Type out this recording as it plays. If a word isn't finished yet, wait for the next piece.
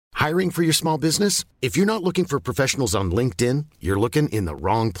Hiring for your small business? If you're not looking for professionals on LinkedIn, you're looking in the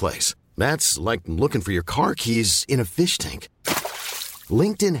wrong place. That's like looking for your car keys in a fish tank.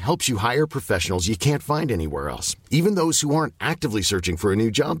 LinkedIn helps you hire professionals you can't find anywhere else, even those who aren't actively searching for a new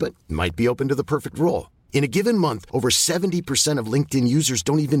job but might be open to the perfect role. In a given month, over 70% of LinkedIn users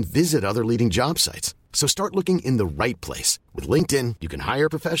don't even visit other leading job sites. So start looking in the right place. With LinkedIn, you can hire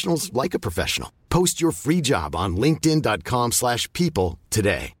professionals like a professional. Post your free job on linkedin.com/people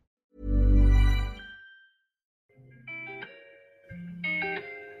today.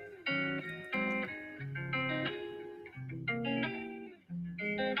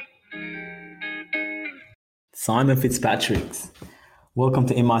 Simon Fitzpatrick, welcome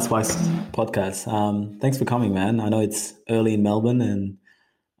to In My Spice podcast. Thanks for coming, man. I know it's early in Melbourne, and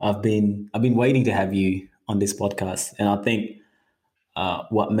I've been waiting to have you on this podcast. And I think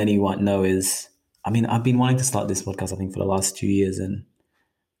what many won't know is, I've been wanting to start this podcast, I think, for the last 2 years, and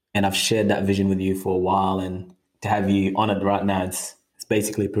I've shared that vision with you for a while. And to have you on it right now, it's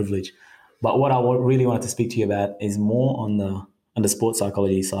basically a privilege. But what I really wanted to speak to you about is more on the sports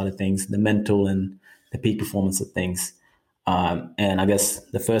psychology side of things, the mental and the peak performance of things. And I guess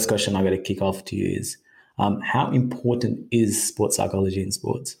the first question I got to kick off to you is, how important is sports psychology in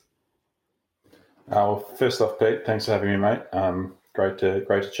sports? Well, first off, Pete, thanks for having me, mate. Great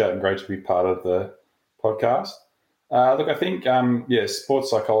to chat and great to be part of the podcast. Look, I think, sports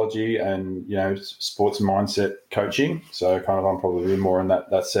psychology and, sports mindset coaching. So kind of I'm probably more in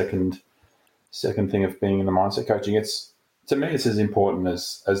that second thing of being in the mindset coaching. To me, it's as important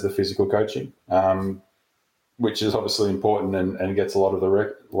as the physical coaching, which is obviously important and gets a lot of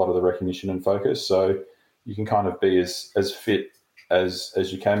the recognition and focus. So you can kind of be as fit as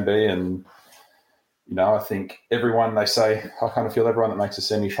you can be. And, I think I kind of feel everyone that makes a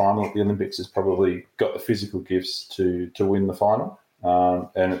semi-final at the Olympics has probably got the physical gifts to win the final.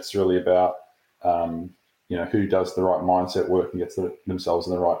 And it's really about, who does the right mindset work and gets themselves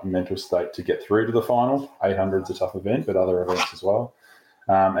in the right mental state to get through to the final. 800's a tough event, but other events as well.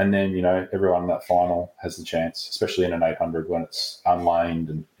 And then, everyone in that final has the chance, especially in an 800 when it's unlaned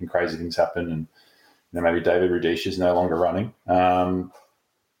and crazy things happen and, maybe David Rudisha is no longer running.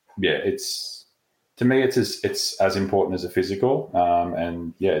 To me, it's as important as a physical.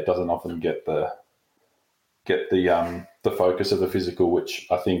 It doesn't often get the focus of the physical, which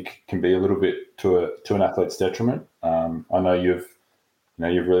I think can be a little bit to an athlete's detriment. I know you've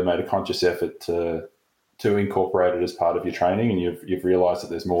really made a conscious effort to incorporate it as part of your training, and you've realised that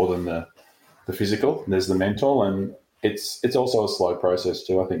there's more than the physical. There's the mental, and it's also a slow process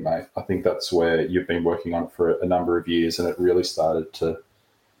too. I think, mate. I think that's where you've been working on it for a number of years, and it really started to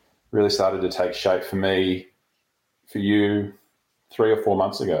take shape for you 3 or 4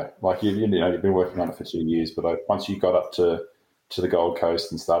 months ago. Like you've been working on it for 2 years, but once you got up to the Gold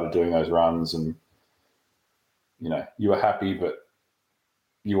Coast and started doing those runs, and you were happy, but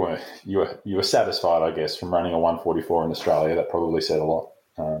you were satisfied, I guess, from running a 144 in Australia. That probably said a lot,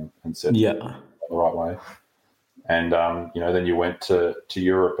 and said the right way. And then you went to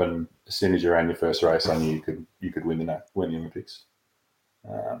Europe, and as soon as you ran your first race, I knew you could win the Olympics.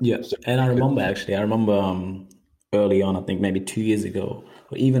 And I remember early on, I think maybe 2 years ago,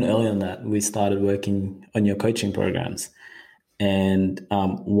 or even earlier than that, we started working on your coaching programs. And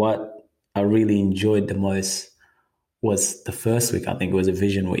what I really enjoyed the most was the first week. I think it was a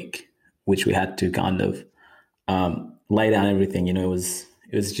vision week, which we had to kind of lay down everything. It was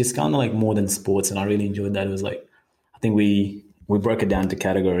just kind of like more than sports, and I really enjoyed that. It was like, I think we broke it down to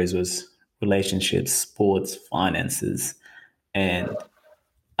categories: was relationships, sports, finances, and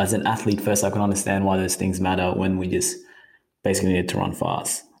as an athlete first, I can understand why those things matter when we just basically need to run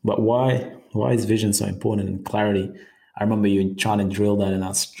fast. But why is vision so important, and clarity? I remember you trying to drill that, and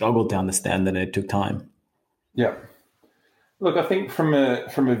I struggled to understand that, and it took time. Yeah. Look, I think from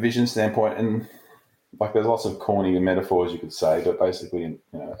a vision standpoint, and like there's lots of corny metaphors you could say, but basically,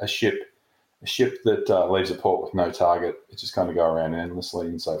 a ship that leaves a port with no target, it just kind of go around endlessly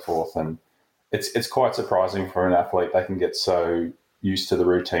and so forth. And it's quite surprising for an athlete. They can get so used to the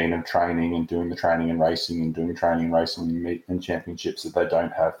routine of training and doing the training and racing and doing training and racing and meet and championships that they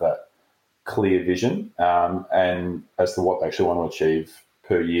don't have that clear vision and as to what they actually want to achieve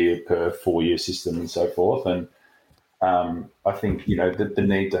per year, per 4-year system and so forth. And I think, the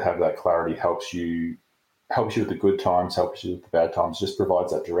need to have that clarity helps you with the good times, helps you with the bad times, just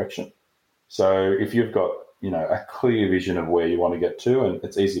provides that direction. So if you've got, a clear vision of where you want to get to, and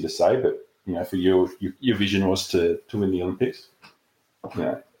it's easy to say, but, for you, your vision was to win the Olympics.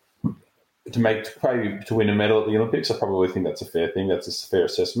 To win a medal at the Olympics, I probably think that's a fair thing. That's a fair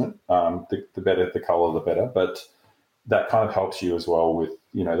assessment. The better the colour, the better. But that kind of helps you as well with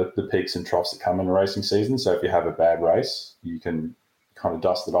the peaks and troughs that come in a racing season. So if you have a bad race, you can kind of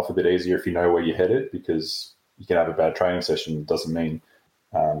dust it off a bit easier if you know where you're headed, because you can have a bad training session. It doesn't mean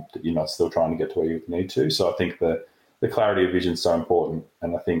that you're not still trying to get to where you need to. So I think the clarity of vision is so important.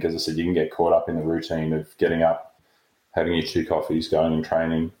 And I think, as I said, you can get caught up in the routine of getting up, having your 2 coffees, going and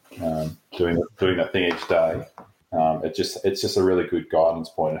training, doing that thing each day. It's just a really good guidance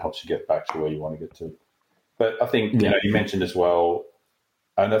point. It helps you get back to where you want to get to. But I think, you mentioned as well,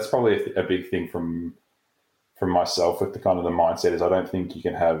 and that's probably a big thing from myself with the kind of the mindset, is I don't think you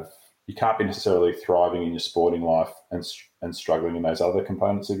can't be necessarily thriving in your sporting life and struggling in those other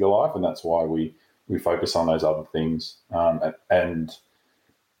components of your life. And that's why we focus on those other things. And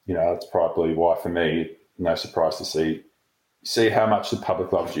that's probably why, for me, no surprise to see how much the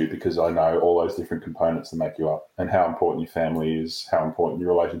public loves you, because I know all those different components that make you up, and how important your family is, how important your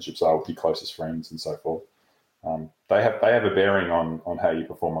relationships are with your closest friends and so forth. They have a bearing on how you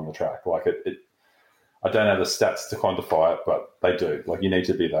perform on the track. Like I don't have the stats to quantify it, but they do. Like, you need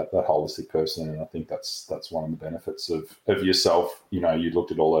to be that holistic person, and I think that's one of the benefits of yourself. You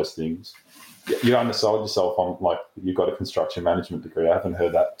looked at all those things. You undersold yourself on, like, you've got a construction management degree. I haven't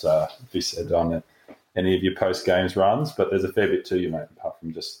heard that be said on any of your post games runs, but there's a fair bit to you, mate, apart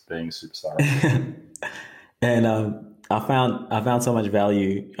from just being a superstar. And I found so much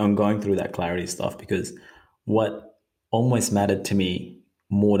value on going through that clarity stuff, because what almost mattered to me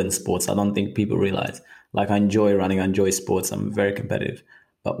more than sports, I don't think people realize. Like, I enjoy running, I enjoy sports, I'm very competitive,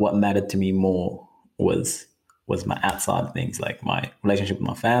 but what mattered to me more was my outside things, like my relationship with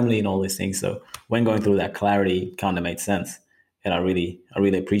my family and all these things. So when going through that clarity, kind of made sense, and I really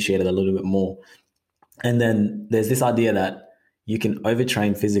appreciated it a little bit more. And then there's this idea that you can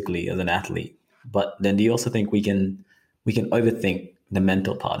overtrain physically as an athlete, but then do you also think we can overthink the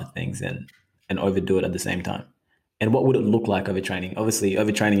mental part of things and overdo it at the same time? And what would it look like overtraining? Obviously,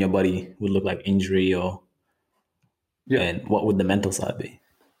 overtraining your body would look like injury, and what would the mental side be?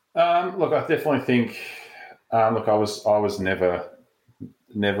 Look, I definitely think. I was never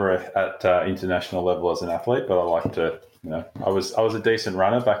at international level as an athlete, but I like to. I was a decent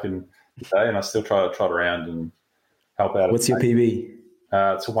runner back in the day, and I still try to trot around and help out. What's your PB?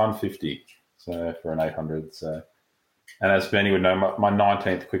 It's a 150, so for an 800. So. And as Benny would know, my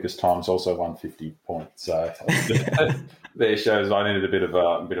 19th quickest time is also 150 points. So there shows I needed a bit of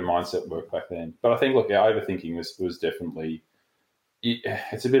mindset work back then. But I think, look, overthinking was definitely,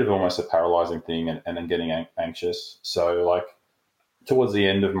 it's a bit of almost a paralyzing thing, and then getting anxious. So, like, towards the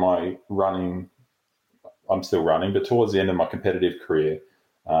end of my running, I'm still running, but towards the end of my competitive career,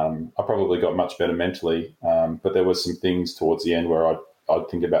 I probably got much better mentally. But there was some things towards the end where I'd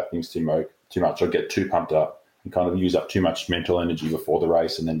think about things too much. I'd get too pumped up and kind of use up too much mental energy before the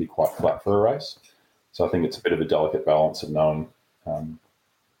race, and then be quite flat for a race. So I think it's a bit of a delicate balance of knowing how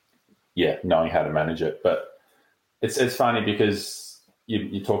to manage it. But it's funny because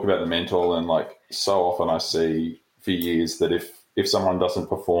you talk about the mental, and, like, so often I see for years that if someone doesn't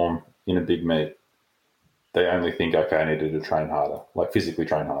perform in a big meet, they only think, okay, I needed to train harder, like physically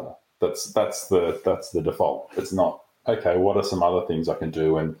train harder. That's the default. It's not, okay, what are some other things I can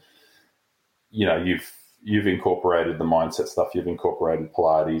do? And you've incorporated the mindset stuff, you've incorporated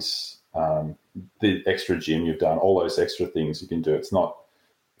Pilates, the extra gym you've done, all those extra things you can do. It's not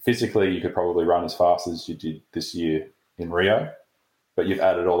physically, you could probably run as fast as you did this year in Rio, but you've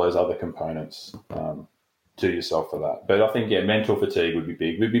added all those other components to yourself for that. But I think, mental fatigue would be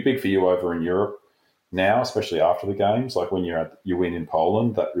big. It would be big for you over in Europe now, especially after the games. Like, when you win in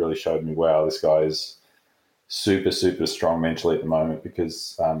Poland, that really showed me, wow, this guy is super, super strong mentally at the moment,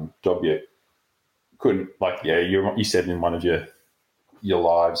 because Dobiuk couldn't, you said in one of your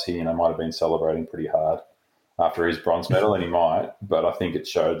lives, he might have been celebrating pretty hard after his bronze medal, and he might, but I think it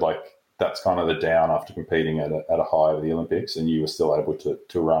showed, like, that's kind of the down after competing at a high of the Olympics, and you were still able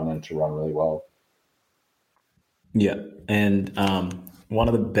to run really well. Yeah, and one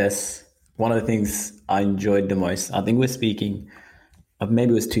of the things I enjoyed the most, I think we're speaking of,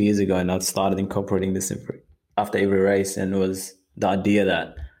 maybe it was 2 years ago, and I've started incorporating this after every race, and it was the idea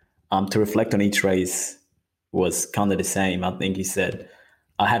that to reflect on each race was kind of the same. I think you said,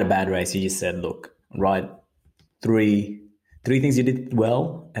 I had a bad race. You just said, look, write three things you did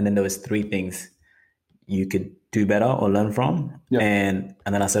well, and then there was 3 things you could do better or learn from. Yep. And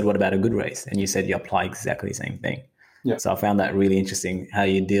then I said, what about a good race? And you said you apply exactly the same thing. Yep. So I found that really interesting, how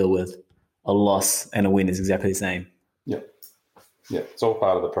you deal with a loss and a win is exactly the same. Yeah. It's all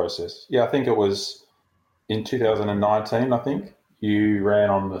part of the process. Yeah, I think it was in 2019, I think, you ran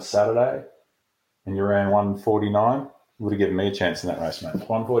on the Saturday and you ran 149. You would have given me a chance in that race, mate.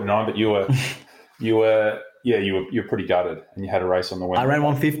 149, but you were yeah, you were pretty gutted, and you had a race on the Wednesday. I ran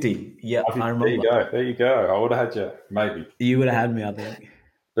 150. Yeah, I remember. There you go. I would have had you, maybe. You would have had me, I think.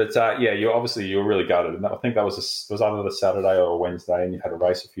 But yeah, you were really gutted, and I think that was either the Saturday or a Wednesday, and you had a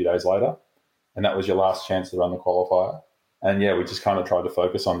race a few days later, and that was your last chance to run the qualifier. And yeah, we just kind of tried to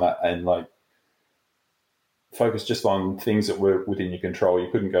focus on that and like focus just on things that were within your control.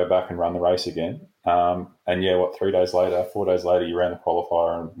 You couldn't go back and run the race again. And yeah, 4 days later, you ran the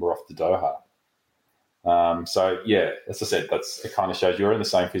qualifier and we're off to Doha. So yeah, as I said, it kind of shows you're in the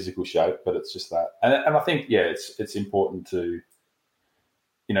same physical shape, but it's just that. And I think, yeah, it's important to,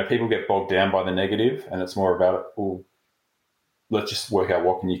 people get bogged down by the negative, and it's more about it. Well, let's just work out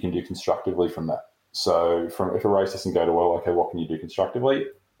what you can do constructively from that. So if a race doesn't go too well, okay, what can you do constructively?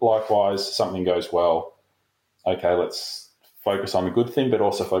 Likewise, something goes well, okay, let's focus on the good thing, but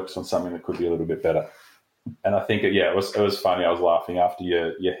also focus on something that could be a little bit better. And I think, it was funny. I was laughing after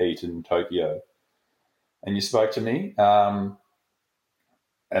your heat in Tokyo, and you spoke to me. And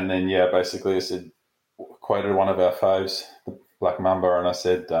then, basically I said, quoted one of our faves, the Black Mamba, and I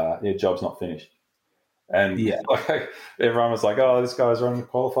said, job's not finished. And everyone was like, oh, this guy's running the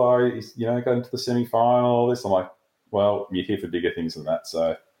qualifier. He's, going to the semi-final, all this. I'm like, well, you're here for bigger things than that.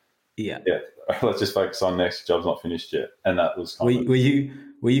 So, yeah, let's just focus on next. Job's not finished yet. And that was were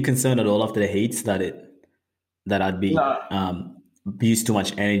you concerned at all after the heats that I'd be used too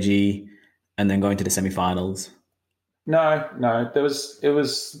much energy and then going to the semi-finals? No. It was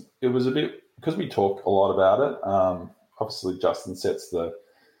a bit, because we talk a lot about it. Obviously, Justin sets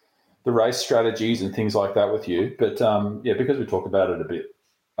the race strategies and things like that with you, but because we talk about it a bit,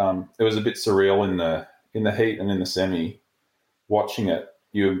 it was a bit surreal in the heat and in the semi. Watching it,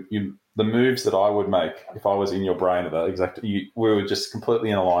 the moves that I would make if I was in your brain at that we were just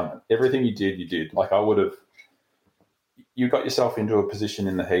completely in alignment. Everything you did. Like you got yourself into a position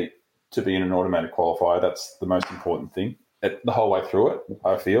in the heat to be in an automatic qualifier. That's the most important thing the whole way through it,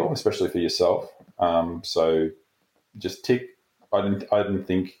 I feel, especially for yourself. So just tick. I didn't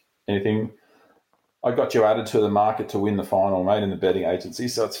think anything. I got you added to the market to win the final, mate, in the betting agency.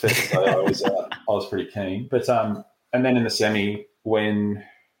 So it's fair to say I was pretty keen. But and then in the semi, when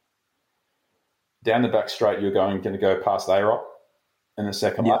down the back straight, you're going to go past A-Rock in the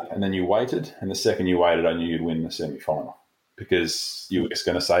second lap, and then you waited. And the second you waited, I knew you'd win the semi-final because you were just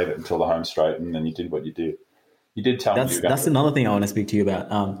going to save it until the home straight, and then you did what you did. You did tell me. That's another thing I want to speak to you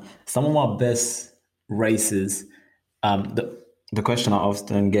about. Some of my best races, the question I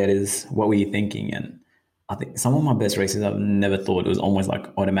often get is, what were you thinking? And I think some of my best races, I've never thought it was almost like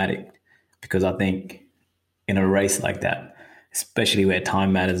automatic, because I think in a race like that, especially where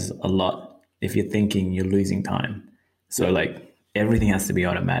time matters a lot, if you're thinking, you're losing time. So like everything has to be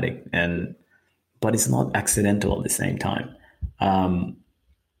automatic, but it's not accidental at the same time.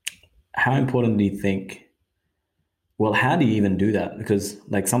 How important do you think? Well, how do you even do that? Because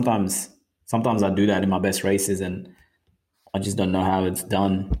like sometimes I do that in my best races and I just don't know how it's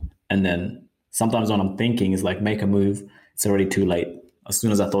done. And then sometimes when I'm thinking is like, make a move, it's already too late. As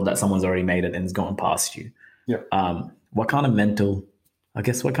soon as I thought that someone's already made it and it's going past you. Yeah. What kind of mental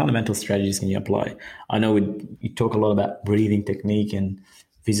strategies can you apply? I know you talk a lot about breathing technique and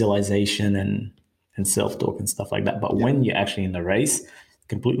visualization and self-talk and stuff like that. But when you're actually in the race,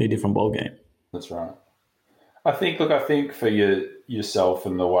 completely different ballgame. That's right. I think for yourself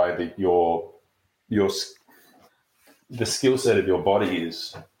and the way that the skill set of your body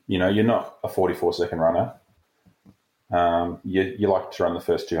is, you're not a 44-second runner. You like to run the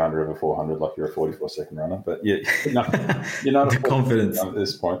first 200 of a 400 like you're a 44-second runner, but you're not the confidence at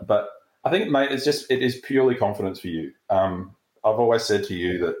this point. But I think, mate, it is purely confidence for you. I've always said to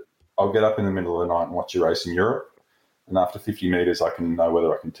you that I'll get up in the middle of the night and watch you race in Europe, and after 50 meters, I can know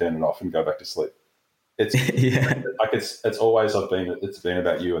whether I can turn it off and go back to sleep. It's it's always it's been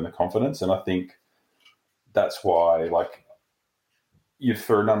about you and the confidence, and I think that's why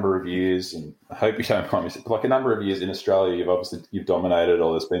for a number of years, and I hope you don't mind me, a number of years in Australia, you've dominated,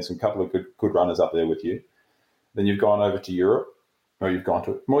 or there's been some couple of good runners up there with you. Then you've gone over to Europe, or you've gone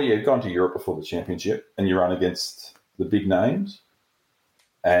to Europe before the championship, and you run against the big names,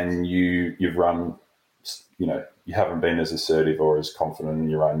 and you've run, you haven't been as assertive or as confident in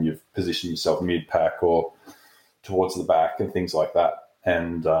your run. You've positioned yourself mid-pack or towards the back and things like that.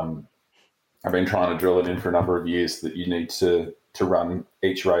 And I've been trying to drill it in for a number of years that you need to run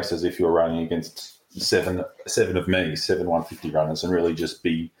each race as if you're running against seven 150 runners, and really just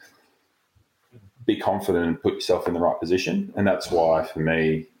be confident and put yourself in the right position. And that's why, for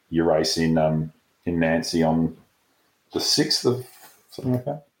me, you race in Nancy on the 6th of something like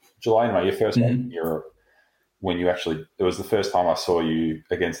that, July, anyway, your first one in Europe. when you actually, it was the first time I saw you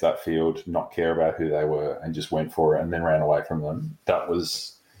against that field not care about who they were and just went for it and then ran away from them. That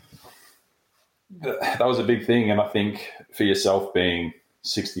was a big thing. And I think for yourself, being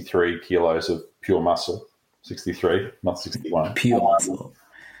 63 kilos of pure muscle, 63, not 61. Pure muscle.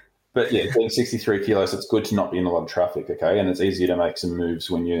 But yeah, being 63 kilos, it's good to not be in a lot of traffic, okay? And it's easier to make some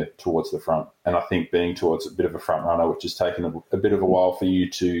moves when you're towards the front. And I think being towards a bit of a front runner, which has taken a bit of a while for you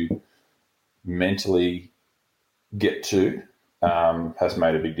to mentally get to, has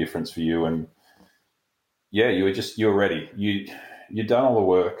made a big difference for you. And yeah, you're ready. You've done all the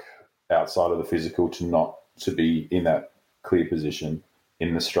work outside of the physical to be in that clear position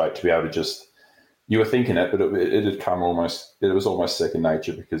in the straight, to be able to just, you were thinking it, but it had come it was almost second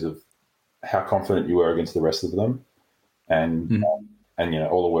nature because of how confident you were against the rest of them and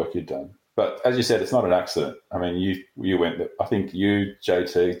all the work you'd done. But as you said, it's not an accident. I mean, you went, I think you,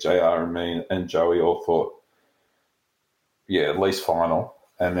 JT, JR and me and Joey all thought, at least final,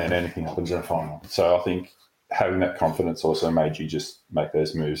 and then anything happens in a final. So I think having that confidence also made you just make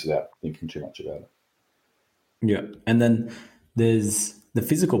those moves without thinking too much about it. Yeah. And then there's the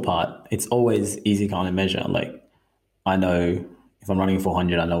physical part. It's always easy kind of measure. Like, I know if I'm running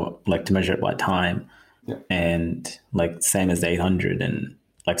 400, I know like to measure it by time. Yeah. And like same as the 800 and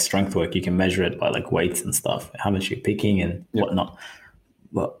like strength work, you can measure it by like weights and stuff, how much you're picking and whatnot.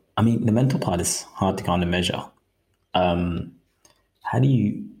 But I mean, the mental part is hard to kind of measure. How do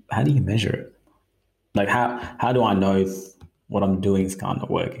you measure it? Like how do I know if what I'm doing is kind of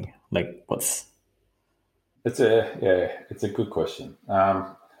working? Like it's a good question.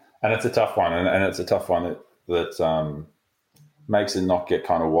 And it's a tough one. And it's a tough one that makes it not get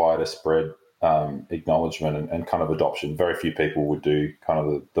kind of wider spread acknowledgement and kind of adoption. Very few people would do kind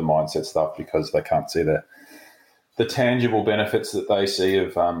of the mindset stuff because they can't see the tangible benefits that they see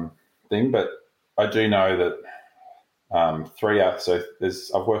of thing. But I do know that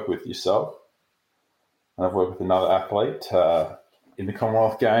I've worked with yourself and I've worked with another athlete in the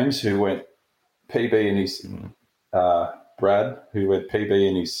Commonwealth Games who went PB in his Brad, who went PB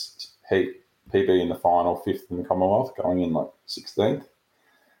in his heat, PB in the final, 5th in the Commonwealth, going in like 16th.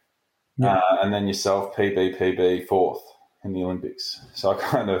 Yeah. And then yourself, PB, 4th in the Olympics. So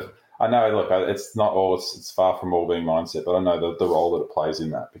I know, look, it's far from all being mindset, but I know the role that it plays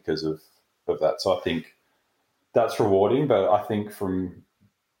in that because of that. So I think that's rewarding, but I think from,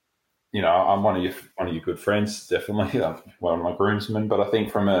 I'm one of your good friends, definitely, one of my groomsmen, but I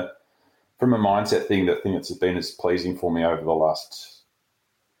think from a mindset thing, the thing that's been as pleasing for me over the last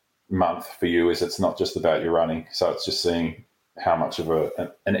month for you is it's not just about your running. So it's just seeing how much of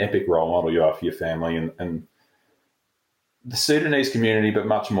an epic role model you are for your family and the Sudanese community, but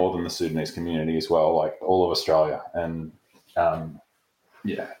much more than the Sudanese community as well, like all of Australia. And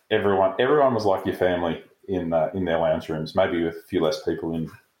everyone was like your family in their lounge rooms, maybe with a few less people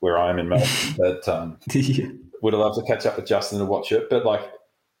in where I am in Melbourne, but would have loved to catch up with Justin and watch it. But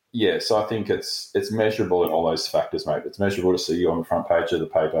so I think it's measurable in all those factors, mate. It's measurable to see you on the front page of the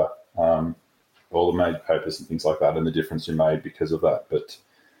paper, all the major papers and things like that, and the difference you made because of that. But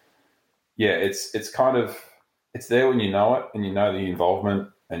yeah, it's kind of, it's there when you know it and you know the involvement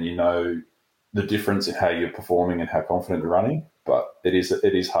and you know the difference in how you're performing and how confident you're running. But it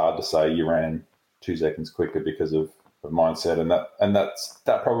is hard to say you ran 2 seconds quicker because of mindset, and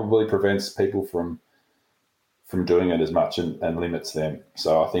that probably prevents people from doing it as much and limits them.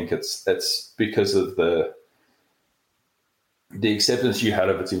 So I think it's because of the acceptance you had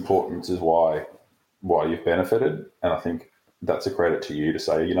of its importance is why you've benefited. And I think that's a credit to you to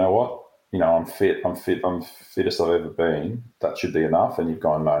say, you know what, I'm fittest I've ever been. That should be enough. And you've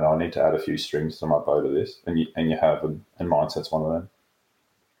gone, no, I need to add a few strings to my bow to this. And you have, and mindset's one of them.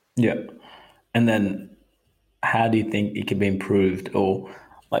 Yeah. And then how do you think it can be improved or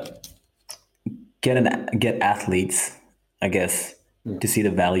get athletes, I guess, to see the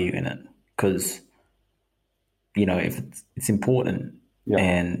value in it? Because, if it's important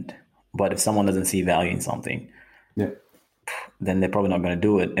but if someone doesn't see value in something, then they're probably not going to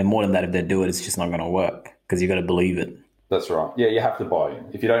do it. And more than that, if they do it, it's just not going to work because you got to believe it. That's right. Yeah, you have to buy in.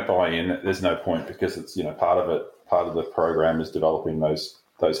 If you don't buy in, there's no point because it's, part of the program is developing those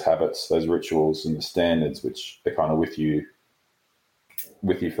habits, those rituals and the standards, which are kind of with you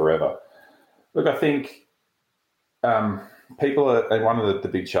forever. Look, I think people are one of the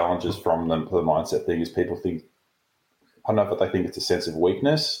big challenges from the mindset thing is people think, I don't know if they think it's a sense of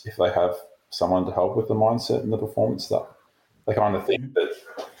weakness if they have someone to help with the mindset and the performance stuff. They kind of think that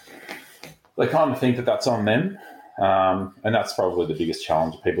that's on them. And that's probably the biggest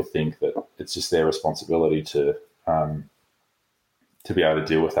challenge. People think that it's just their responsibility to be able to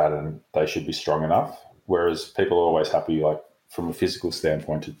deal with that and they should be strong enough. Whereas people are always happy, like from a physical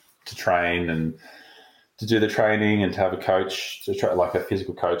standpoint, to train and to do the training and to have a coach, like a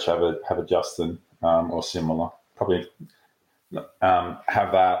physical coach, have a Justin or similar, probably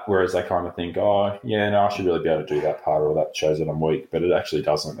have that. Whereas they kind of think, oh, yeah, no, I should really be able to do that part, or that shows that I'm weak. But it actually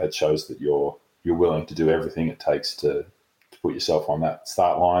doesn't. It shows that you're willing to do everything it takes to put yourself on that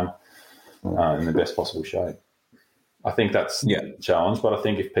start line in the best possible shape. I think that's the challenge. But I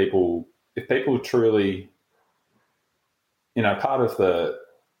think if people truly, part of the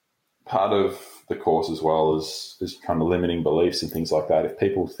course as well is kind of limiting beliefs and things like that. If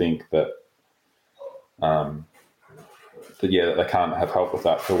people think that that they can't have help with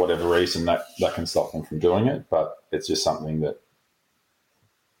that for whatever reason, that can stop them from doing it. But it's just something that,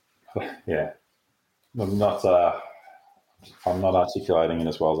 I'm not articulating it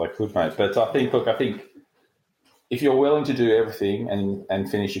as well as I could, mate. But I think if you're willing to do everything and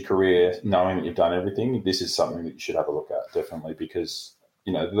finish your career knowing that you've done everything, this is something that you should have a look at, definitely, because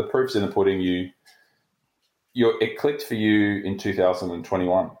the proof's in the pudding. It clicked for you in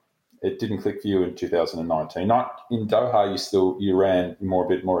 2021. It didn't click for you in 2019. Not in Doha. You ran a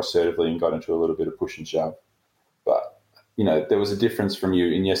bit more assertively and got into a little bit of push and shove. But there was a difference from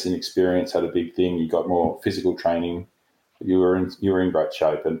you. And yes, inexperience had a big thing. You got more physical training. You were in great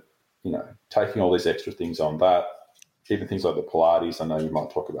shape, and taking all these extra things on that, even things like the Pilates. I know you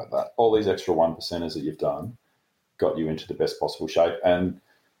might talk about that. All these extra 1%ers that you've done got you into the best possible shape, and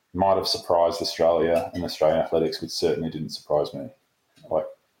might have surprised Australia and Australian athletics, which certainly didn't surprise me.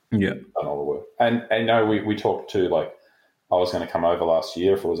 Done all the work. And no, we talked to, like, I was going to come over last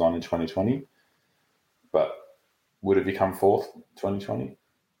year if it was on in 2020, but would it become fourth 2020?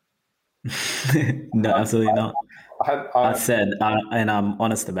 No, absolutely not. I said, and I'm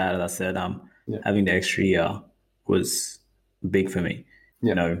honest about it, I said having the extra year was big for me,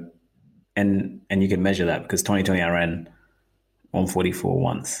 and you can measure that because 2020 I ran 144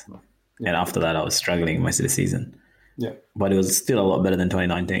 once, and after that I was struggling most of the season. Yeah, but it was still a lot better than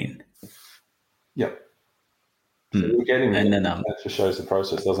 2019. Yeah, so you're getting there, and then that just shows the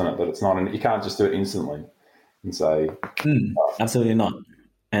process, doesn't it? That it's not, you can't just do it instantly and say, absolutely not.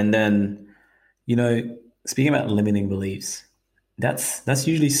 And then, speaking about limiting beliefs, that's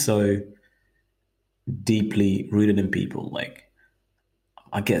usually so deeply rooted in people. Like,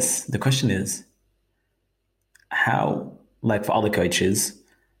 I guess the question is, how, like for other coaches,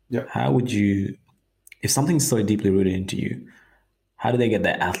 how would you, if something's so deeply rooted into you, how do they get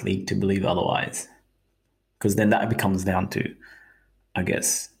their athlete to believe otherwise? Because then that becomes down to, I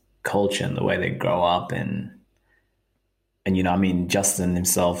guess, culture and the way they grow up, and Justin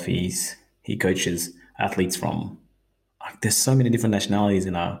himself, he coaches athletes from, there's so many different nationalities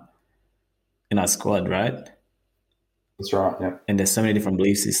in our squad, right? That's right. Yeah. And there's so many different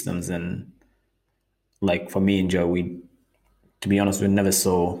belief systems, and like for me and Joe, to be honest, we never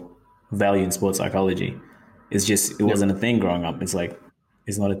saw value in sports psychology. It's just, it wasn't a thing growing up. It's like,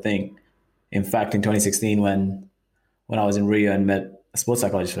 it's not a thing. In fact, in 2016, when I was in Rio and met a sports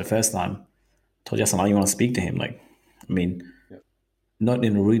psychologist for the first time, I told Justin, I don't want to speak to him. Like, not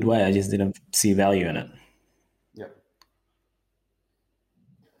in a rude way. I just didn't see value in it.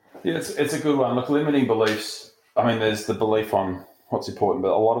 Yeah, it's a good one. Look, limiting beliefs, there's the belief on what's important,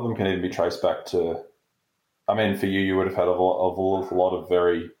 but a lot of them can even be traced back to, for you would have had a lot of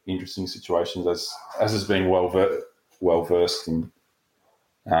very interesting situations as has been well versed in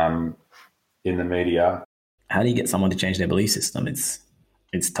the media. How do you get someone to change their belief system? It's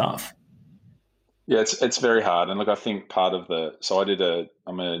tough. Yeah, it's very hard. And look, I think part of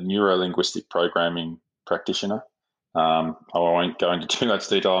I'm a neuro-linguistic programming practitioner. I won't go into too much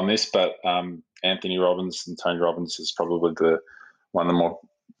detail on this, but Anthony Robbins and Tony Robbins is probably one of the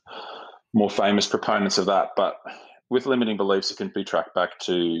more famous proponents of that. But with limiting beliefs, it can be tracked back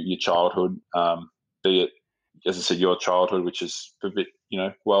to your childhood, be it, as I said, your childhood, which is a bit,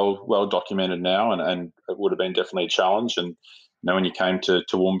 well documented now, and it would have been definitely a challenge. And when you came to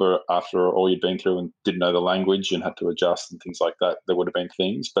Toowoomba after all you'd been through and didn't know the language and had to adjust and things like that, there would have been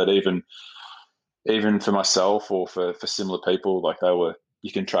things. But even for myself or for similar people, like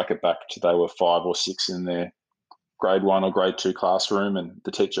you can track it back to they were 5 or 6 in their grade 1 or grade 2 classroom, and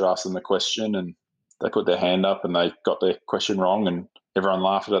the teacher asked them the question and they put their hand up and they got their question wrong and everyone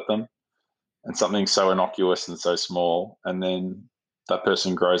laughed at them. And something so innocuous and so small, and then that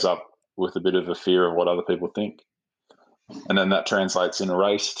person grows up with a bit of a fear of what other people think. And then that translates in a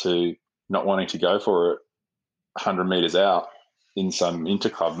race to not wanting to go for it 100 metres out in some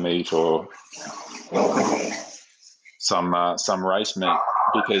interclub meet or some race meet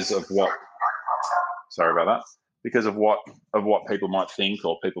because of what. Sorry about that. because of what people might think,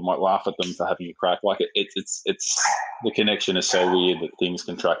 or people might laugh at them for having a crack. Like it's the connection is so weird that things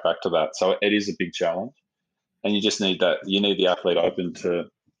can track back to that. So it is a big challenge, and you just need that. You need the athlete open to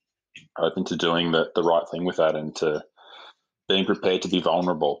doing the right thing with that, and to being prepared to be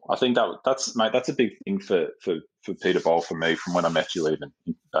vulnerable. I think that's a big thing for Peter Bol, for me, from when I met you. Even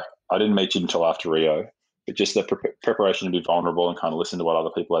I didn't meet you until after Rio, but just the preparation to be vulnerable and kind of listen to what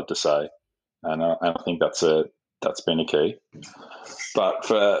other people had to say, and I think that's been a key. But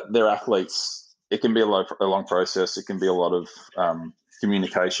for their athletes, it can be a long process. It can be a lot of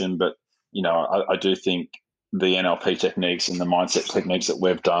communication, but I do think the NLP techniques and the mindset techniques that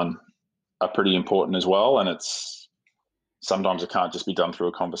we've done are pretty important as well. And sometimes it can't just be done through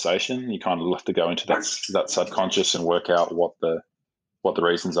a conversation. You kind of have to go into that subconscious and work out what the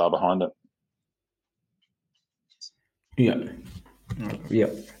reasons are behind it. Yeah.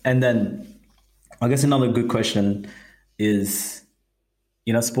 And then I guess another good question is,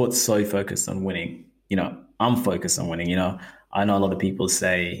 sports so focused on winning. I'm focused on winning. I know a lot of people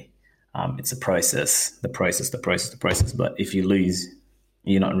say it's a process, the process. But if you lose,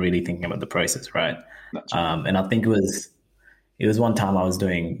 you're not really thinking about the process, right? And I think it was one time I was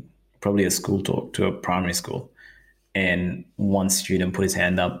doing probably a school talk to a primary school, and one student put his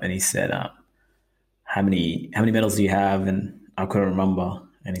hand up and he said, how many medals do you have? And I couldn't remember.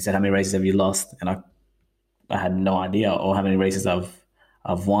 And he said, how many races have you lost? And I had no idea. Or how many races I've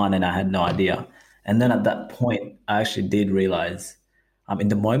won, and I had no idea. And then at that point, I actually did realize, in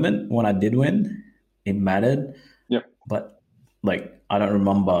the moment when I did win, it mattered. Yep. But I don't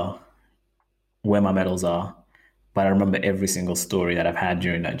remember where my medals are, but I remember every single story that I've had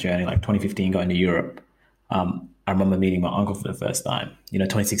during that journey. Like 2015, going to Europe. I remember meeting my uncle for the first time.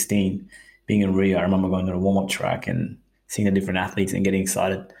 2016, being in Rio, I remember going to the warm-up track and seeing the different athletes and getting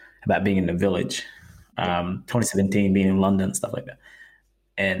excited about being in the village. 2017, being in London, stuff like that.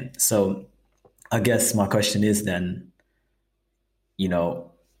 And so I guess my question is then,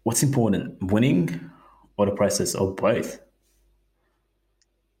 what's important, winning or the process, or both?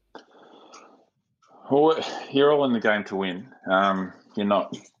 Well, you're all in the game to win. You're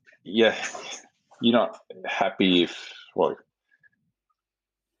not happy if,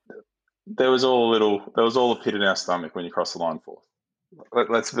 there was all a pit in our stomach when you crossed the line fourth.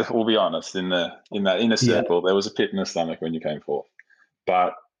 We'll be honest. In that inner circle, there was a pit in the stomach when you came fourth.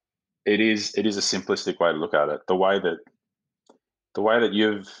 But it is a simplistic way to look at it. The way that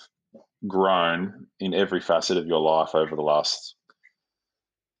you've grown in every facet of your life over the last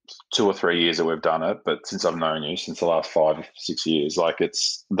 2 or 3 years that we've done it, but since I've known you, since the last 5, 6 years,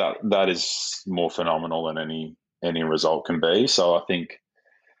 it's that is more phenomenal than any result can be. So I think,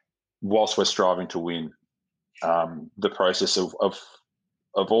 whilst we're striving to win, the process of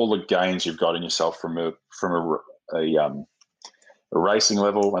all the gains you've got in yourself from a racing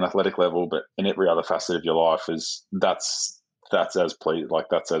level, an athletic level, but in every other facet of your life, that's as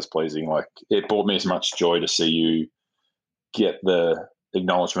pleasing. Like, it brought me as much joy to see you get the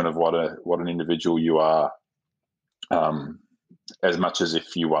acknowledgement of what an individual you are, as much as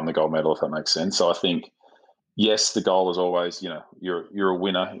if you won the gold medal, if that makes sense. So I think, yes, the goal is always, you're a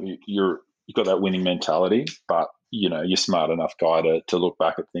winner. You've got that winning mentality, but you're smart enough guy to look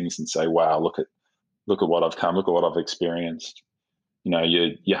back at things and say, wow, look at what I've come, look at what I've experienced.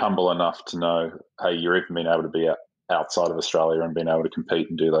 You're humble enough to know, hey, you're even been able to be outside of Australia and being able to compete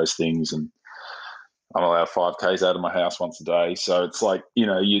and do those things. And I'm allowed 5Ks out of my house once a day. So it's like,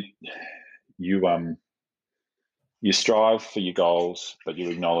 you strive for your goals, but you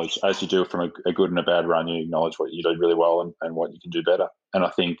acknowledge, as you do from a good and a bad run, you acknowledge what you do really well and what you can do better. And I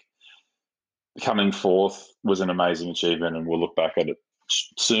think coming fourth was an amazing achievement, and we'll look back at it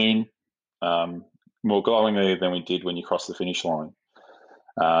soon, more glowingly than we did when you crossed the finish line.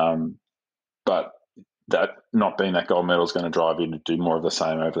 But that not being that gold medal is going to drive you to do more of the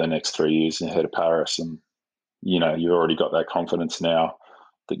same over the next 3 years ahead of Paris. And, you've already got that confidence now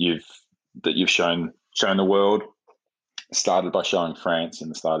that you've shown the world. Started by showing France in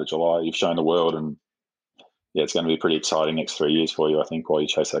the start of July. You've shown the world, and it's going to be pretty exciting next 3 years for you, I think, while you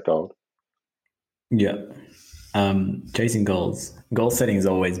chase that gold. Yeah. Chasing goals. Goal setting has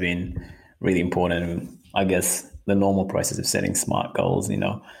always been really important. And I guess the normal process of setting smart goals,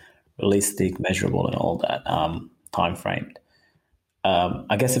 realistic, measurable, and all that, time framed.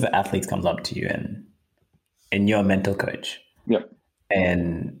 I guess if an athlete comes up to you and you're a mental coach, yep,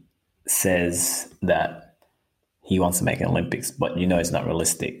 and says that he wants to make an Olympics, but it's not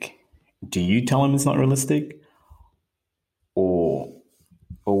realistic, do you tell him it's not realistic, or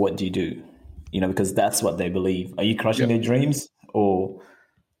what do you do? Because that's what they believe. Are you crushing their dreams, or?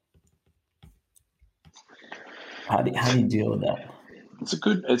 How do you deal with that? It's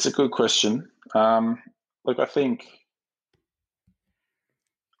a good question. Look, I think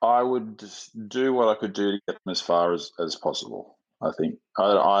I would just do what I could do to get them as far as possible. I think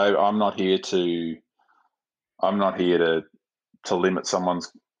I'm not here to limit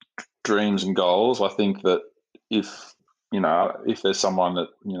someone's dreams and goals. I think that if there's someone that,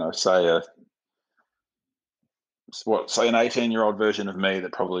 say an 18-year-old version of me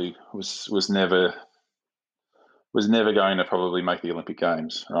that probably was never going to probably make the Olympic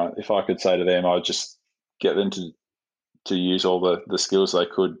Games, right? If I could say to them, I'd just get them to use all the skills they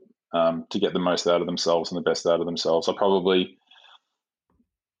could to get the most out of themselves and the best out of themselves. I probably,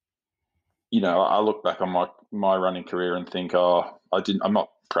 I look back on my running career and think, I'm not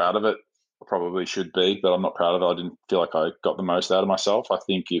proud of it. I probably should be, but I'm not proud of it. I didn't feel like I got the most out of myself. I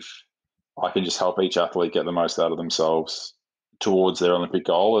think if I can just help each athlete get the most out of themselves towards their Olympic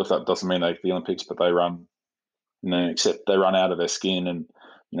goal, if that doesn't mean they make the Olympics, but they run, except they run out of their skin, and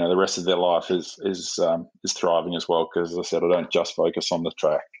the rest of their life is thriving as well. Because as I said, I don't just focus on the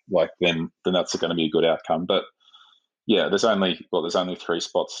track. Like then that's going to be a good outcome. But yeah, there's only 3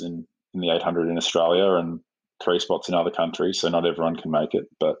 spots in the 800 in Australia and 3 spots in other countries, so not everyone can make it.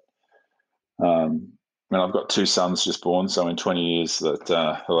 But I've got 2 sons just born, so in 20 years that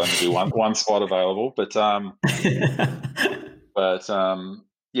there'll only be one spot available. But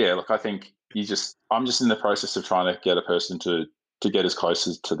yeah, look, I think I'm just in the process of trying to get a person to get as close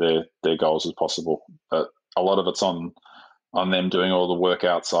as to their goals as possible. But a lot of it's on them doing all the work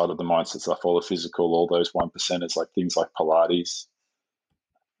outside of the mindset stuff, all the physical, all those 1%ers, like things like Pilates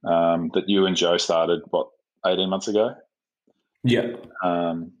that you and Joe started, 18 months ago? Yeah.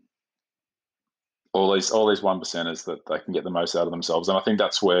 All these 1%ers that they can get the most out of themselves. And I think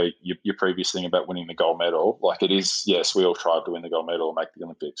that's where your previous thing about winning the gold medal, like it is, yes, we all tried to win the gold medal and make the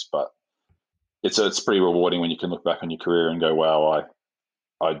Olympics, but it's pretty rewarding when you can look back on your career and go, wow,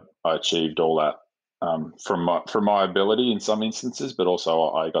 I achieved all that from my ability in some instances, but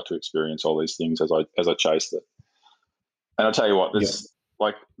also I got to experience all these things as I chased it. And I'll tell you what,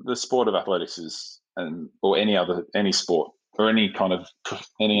 like the sport of athletics or any sport or any kind of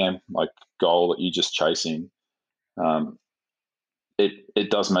like goal that you're just chasing, it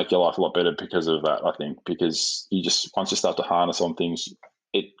does make your life a lot better because of that, I think, because once you start to harness on things,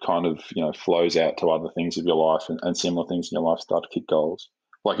 it kind of, flows out to other things of your life and similar things in your life start to kick goals.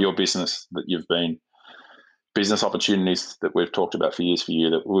 Like your business business opportunities that we've talked about for years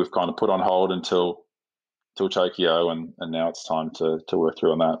that we've kind of put on hold until Tokyo, and now it's time to work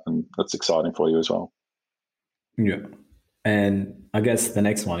through on that, and that's exciting for you as well. Yeah. And I guess the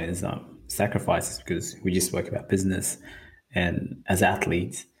next one is sacrifices, because we just spoke about business. And as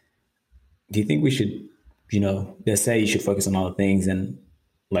athletes, do you think we should, they say you should focus on other things, and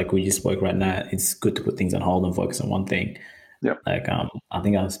like we just spoke right now, it's good to put things on hold and focus on one thing. Yeah. Like I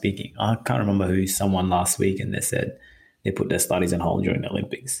think I was speaking, I can't remember someone last week, and they said they put their studies on hold during the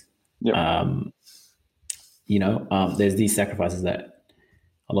Olympics. Yeah. There's these sacrifices that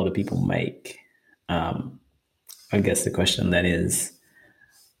a lot of people make. I guess the question then is,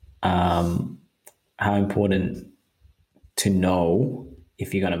 how important to know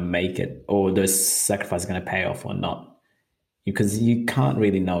if you're going to make it, or those sacrifices are going to pay off or not? Because you can't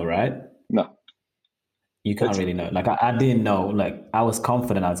really know, right? No. You can't really know. Like I didn't know. Like I was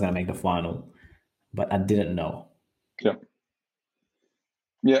confident I was going to make the final, but I didn't know. Yeah.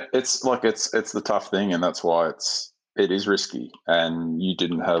 Yeah, it's like it's the tough thing, and that's why it is risky. And you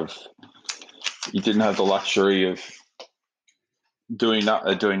didn't have the luxury of doing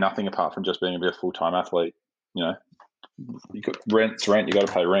nothing apart from just being a full-time athlete. You got rent. You got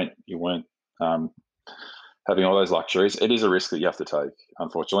to pay rent. You weren't having all those luxuries. It is a risk that you have to take,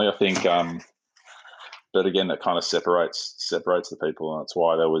 unfortunately. I think, but again, that kind of separates the people, and that's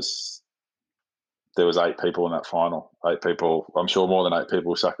why there was 8 people in that final. 8 people. I'm sure more than 8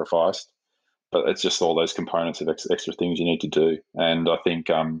 people sacrificed, but it's just all those components of extra things you need to do. And I think,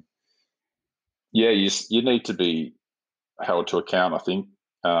 you need to be held to account. I think,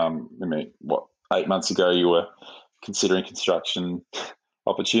 8 months ago you were considering construction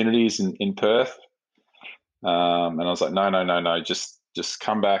opportunities in Perth, and I was like, no, just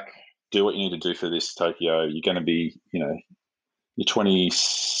come back, do what you need to do for this Tokyo. You're going to be, you're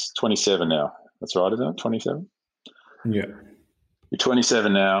 27 now. That's right, isn't it? 27? Yeah. You're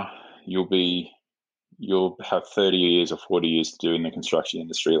 27 now. You'll have 30 years or 40 years to do in the construction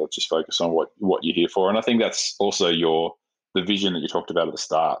industry. Let's just focus on what you're here for. And I think that's also the vision that you talked about at the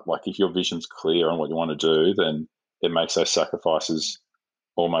start. Like if your vision's clear on what you want to do, then it makes those sacrifices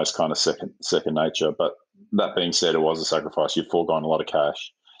almost kind of second nature. But that being said, it was a sacrifice. You've foregone a lot of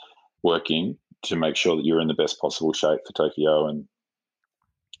cash working, to make sure that you're in the best possible shape for Tokyo. And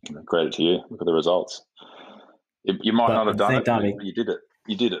credit to you. Look at the results. You might not have done it, but you did it.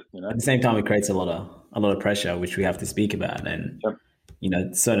 You did it. At the same time, it creates a lot of pressure, which we have to speak about. And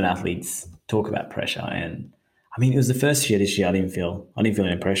certain athletes talk about pressure. And I mean, it was the first year this year I didn't feel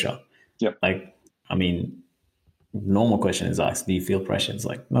any pressure. Yep. Like, I mean, normal question is asked, do you feel pressure? It's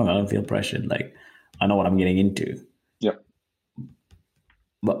like, no, I don't feel pressured. Like, I know what I'm getting into. Yep.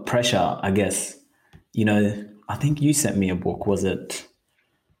 But pressure, I guess, I think you sent me a book. Was it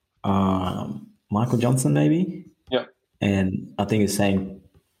Michael Johnson, maybe? Yep. And I think it's saying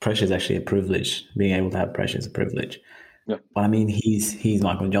pressure is actually a privilege. Being able to have pressure is a privilege. Yep. But I mean, he's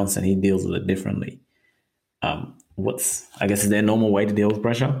Michael Johnson. He deals with it differently. Is there a normal way to deal with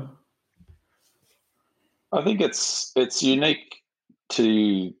pressure? I think it's unique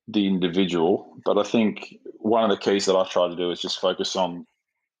to the individual, but I think one of the keys that I try to do is just focus on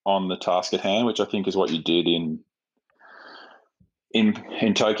the task at hand, which I think is what you did in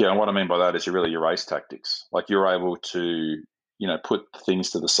Tokyo. And what I mean by that is your race tactics. Like, you're able to, put things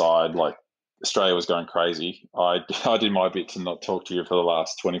to the side. Like, Australia was going crazy. I did my bit to not talk to you for the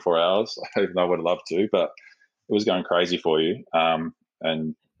last 24 hours, even though I would have loved to, but it was going crazy for you.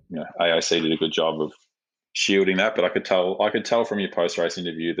 And AOC did a good job of shielding that, but I could tell from your post-race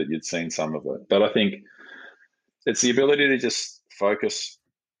interview that you'd seen some of it. But I think it's the ability to just focus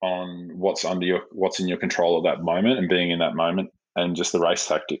on what's in your control at that moment and being in that moment, and just the race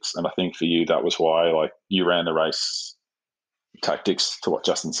tactics. And I think for you, that was why, like, you ran the race tactics to what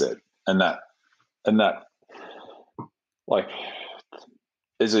Justin said, and that like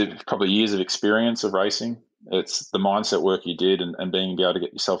is it probably years of experience of racing. It's the mindset work you did and being able to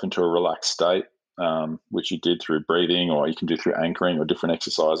get yourself into a relaxed state, which you did through breathing, or you can do through anchoring or different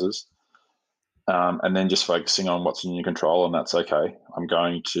exercises. And then just focusing on what's in your control, and that's okay. I'm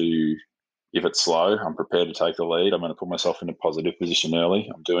going to, if it's slow, I'm prepared to take the lead. I'm going to put myself in a positive position early.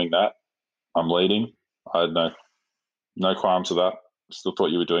 I'm doing that. I'm leading. I had no qualms with that. Still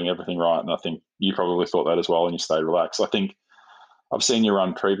thought you were doing everything right, and I think you probably thought that as well, and you stayed relaxed. I think I've seen you run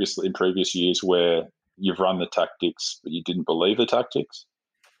in previous years where you've run the tactics, but you didn't believe the tactics.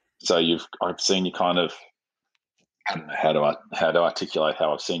 So I've seen you kind of, I don't know how to articulate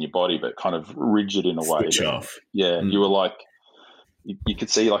how I've seen your body, but kind of rigid in a way. Switch off. Yeah, you were like, you could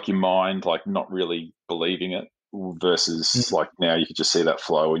see like your mind like not really believing it, versus like now you could just see that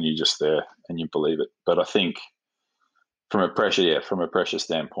flow and you're just there and you believe it. But I think from a pressure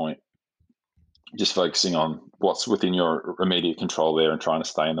standpoint, just focusing on what's within your immediate control there and trying to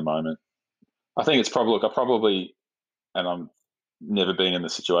stay in the moment. I think it's probably, and I'm never been in the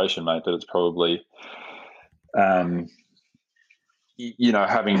situation, mate, but it's probably, having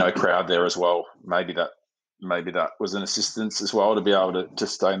no crowd there as well. Maybe that was an assistance as well, to be able to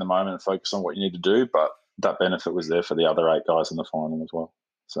just stay in the moment and focus on what you need to do. But that benefit was there for the other 8 guys in the final as well.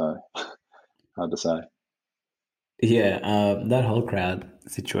 So hard to say. Yeah, that whole crowd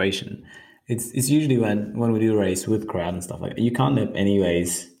situation. It's usually when we do a race with crowd and stuff like that, you can't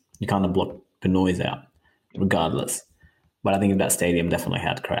block the noise out, regardless. But I think if that stadium definitely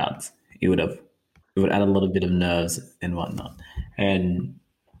had crowds, it would add a little bit of nerves and whatnot. And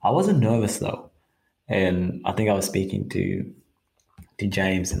I wasn't nervous though. And I think I was speaking to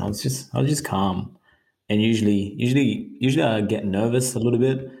James, and I was just calm. And usually I get nervous a little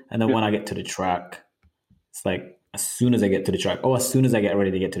bit, and then when I get to the track, it's like as soon as I get to the track, or as soon as I get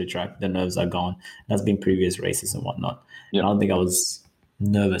ready to get to the track, the nerves are gone. That's been previous races and whatnot. Yeah. I don't think I was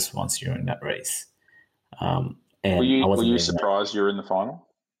nervous once during that race. And were you surprised you were in the final?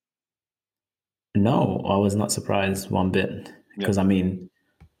 No, I was not surprised one bit, because I mean,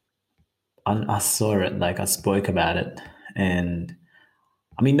 I saw it, like I spoke about it, and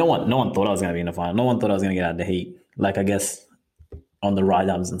I mean, no one thought I was going to be in the final. No one thought I was going to get out of the heat. Like, I guess on the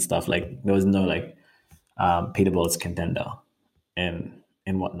ride-ups and stuff, like there was no like Peterbilt's contender and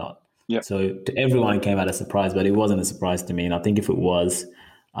whatnot. Yep. So to everyone, it came out a surprise, but it wasn't a surprise to me. And I think if it was,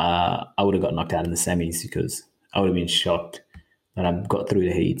 I would have got knocked out in the semis, because I would have been shocked that I got through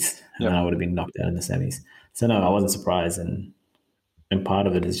the heats and then I would have been knocked out in the semis. So no, I wasn't surprised, and part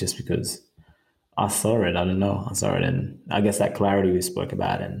of it is just because I saw it. I don't know. I saw it, and I guess that clarity we spoke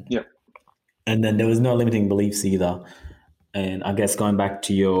about, and then there was no limiting beliefs either. And I guess going back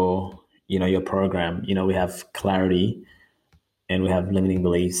to your program, we have clarity and we have limiting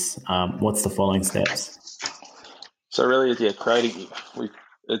beliefs. What's the following steps? So really, it's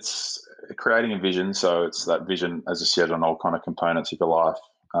creating a vision. So it's that vision, as I said, on all kind of components of your life.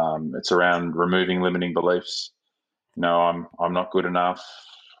 It's around removing limiting beliefs. I'm not good enough,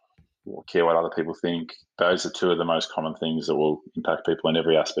 or care what other people think. Those are 2 of the most common things that will impact people in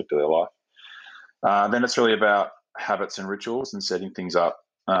every aspect of their life. Then it's really about habits and rituals and setting things up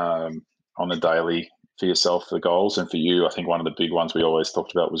on the daily for yourself, the goals. And for you, I think one of the big ones we always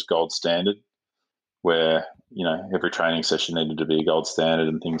talked about was gold standard, where, every training session needed to be a gold standard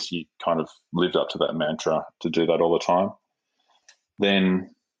and things. You kind of lived up to that mantra to do that all the time.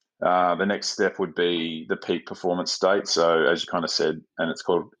 Then the next step would be the peak performance state. So as you kind of said, and it's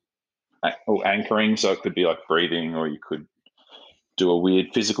called anchoring. So it could be like breathing, or you could do a weird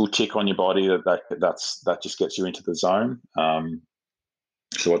physical tick on your body that just gets you into the zone.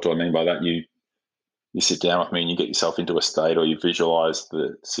 So what do I mean by that? You sit down with me and you get yourself into a state, or you visualize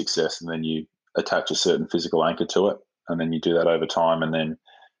the success, and then you attach a certain physical anchor to it, and then you do that over time, and then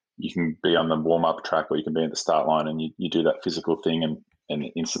you can be on the warm-up track, or you can be at the start line, and you do that physical thing, and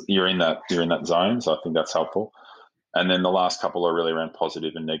you're in that zone. So I think that's helpful. And then the last couple are really around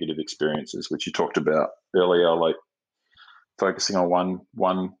positive and negative experiences, which you talked about earlier, like focusing on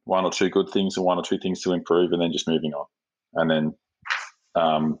one or two good things and one or two things to improve, and then just moving on, and then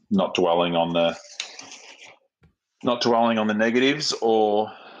not dwelling on the negatives, or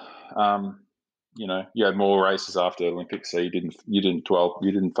you had more races after Olympics, so you didn't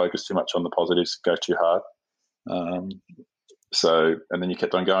focus too much on the positives, go too hard. And then you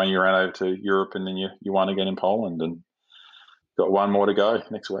kept on going. You ran over to Europe, and then you won again in Poland, and got one more to go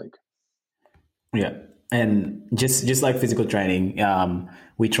next week. Yeah, and just like physical training,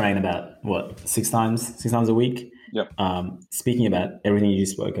 we train about six times a week. Yep. Speaking about everything you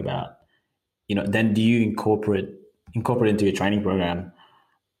just spoke about, then do you incorporate into your training program,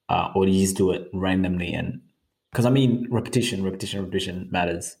 or do you just do it randomly? And because repetition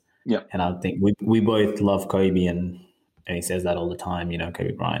matters. Yeah. And I think we both love Kobe, and he says that all the time.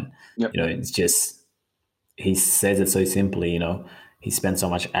 Kobe Bryant. Yep. It's just, he says it so simply. He spends so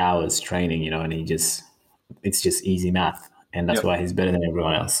much hours training. And it's just easy math, and that's why he's better than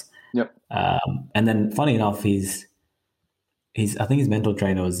everyone else. Yep. And then, funny enough, I think his mental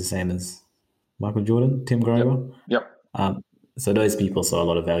trainer was the same as Michael Jordan, Tim Grover. Yep. So those people saw a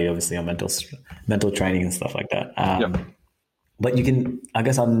lot of value, obviously, on mental training and stuff like that. But I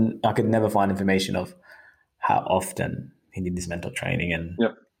guess I could never find information of how often he did this mental training, and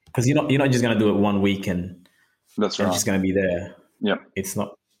because you're not just going to do it 1 week and that's right. It's just going to be there. Yeah. It's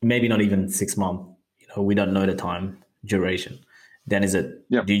not, maybe not even 6 months. We don't know the time duration. Then is it?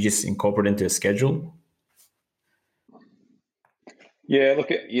 Yep. Do you just incorporate into a schedule? Yeah, look,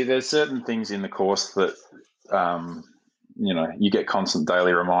 there's certain things in the course that, you get constant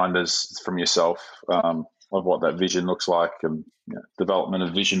daily reminders from yourself of what that vision looks like, and development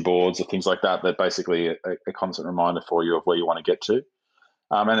of vision boards or things like that. They're basically a constant reminder for you of where you want to get to.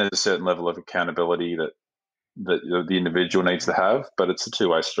 And there's a certain level of accountability that the individual needs to have, but it's a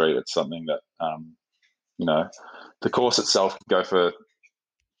two-way street. It's something that, the course itself can go for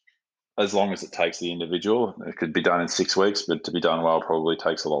as long as it takes the individual. It could be done in 6 weeks, but to be done well probably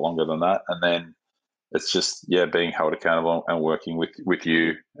takes a lot longer than that. And then it's just, being held accountable and working with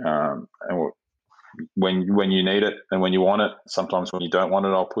you. And when you need it and when you want it. Sometimes when you don't want it,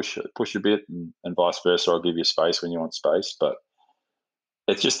 I'll push a bit, and vice versa. I'll give you space when you want space. But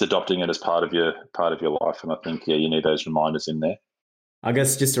it's just adopting it as part of your life. And I think, you need those reminders in there. I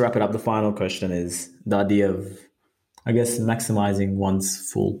guess just to wrap it up, the final question is the idea of, I guess, maximizing one's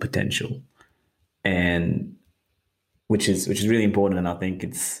full potential, and which is really important. And I think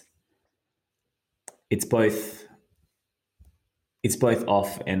it's both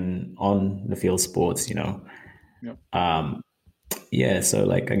off and on the field sports, Yep.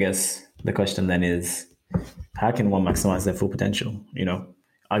 So I guess the question then is, how can one maximize their full potential?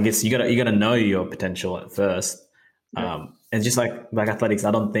 I guess you gotta know your potential at first. And just like athletics,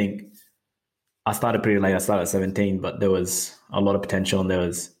 I don't think I started pretty late. I started at 17, but there was a lot of potential, and there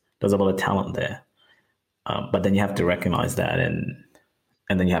was a lot of talent there. But then you have to recognize that, and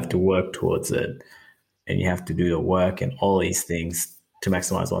then you have to work towards it, and you have to do the work and all these things to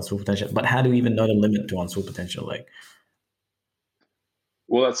maximize one's full potential. But how do you even know the limit to one's full potential?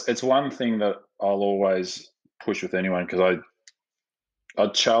 Well, it's one thing that I'll always push with anyone, because I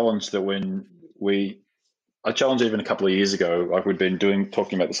challenge that I challenged even a couple of years ago, like we'd been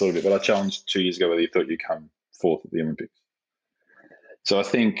talking about this a little bit, but I challenged 2 years ago whether you thought you'd come fourth at the Olympics. So I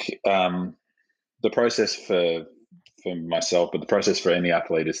think the process for myself, but the process for any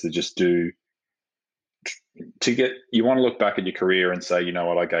athlete, is to just you want to look back at your career and say, you know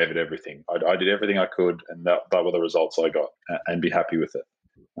what, I gave it everything. I did everything I could, and that were the results I got, and be happy with it.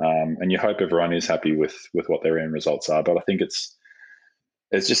 And you hope everyone is happy with what their end results are. But I think it's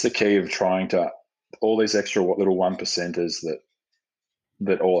just the key of trying to, all these extra little 1%ers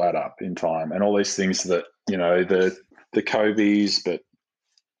that all add up in time, and all these things that, the Kobe's, but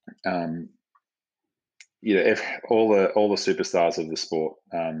if all the superstars of the sport,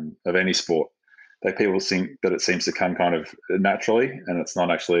 of any sport, people think that it seems to come kind of naturally, and it's not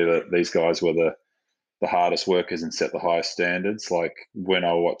actually that these guys were the hardest workers and set the highest standards. Like when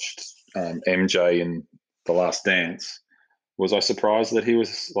I watched MJ in The Last Dance, was I surprised that he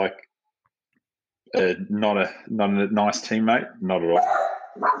was like not a nice teammate? Not at all.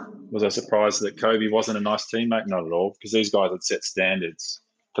 Was I surprised that Kobe wasn't a nice teammate? Not at all, because these guys had set standards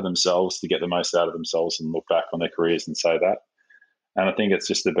for themselves to get the most out of themselves and look back on their careers and say that. And I think it's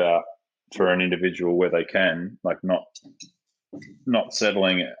just about, for an individual, where they can, like, not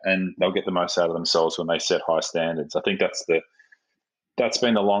settling, and they'll get the most out of themselves when they set high standards. I think that's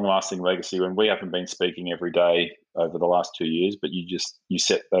been the long-lasting legacy. When we haven't been speaking every day over the last 2 years, but you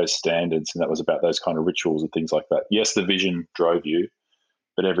set those standards, and that was about those kind of rituals and things like that. Yes, the vision drove you,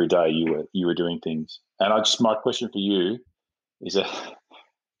 but every day you were doing things. And my question for you is that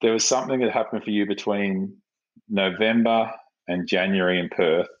there was something that happened for you between November and January in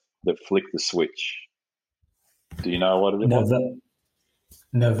Perth that flicked the switch. Do you know what it was?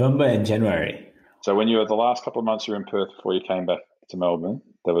 November and January. So when you were the last couple of months you were in Perth before you came back to Melbourne,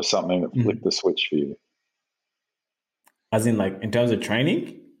 there was something that flicked the switch for you. As in, like, in terms of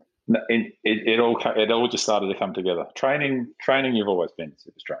training? No, it all just started to come together. Training, you've always been a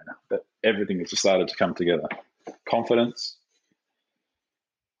super trainer, but everything has just started to come together. Confidence.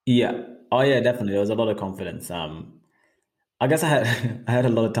 Yeah. Oh yeah, definitely. There was a lot of confidence. I guess I had a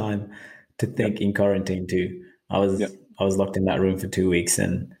lot of time to think in quarantine too. I was locked in that room for 2 weeks,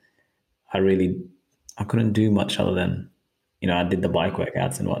 and I couldn't do much other than, I did the bike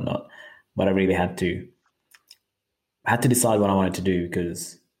workouts and whatnot, but I really had to decide what I wanted to do,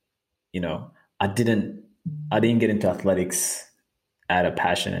 because, I didn't get into athletics out of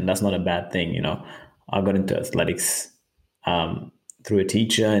passion, and that's not a bad thing. I got into athletics through a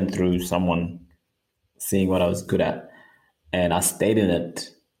teacher and through someone seeing what I was good at, and I stayed in it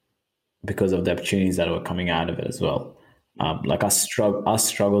because of the opportunities that were coming out of it as well. I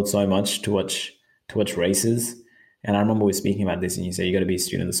struggled so much to watch races, and I remember we were speaking about this, and you said you got to be a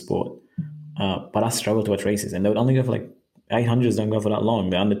student of the sport. But I struggled to watch races, and they would only go for like 800s. Don't go for that long;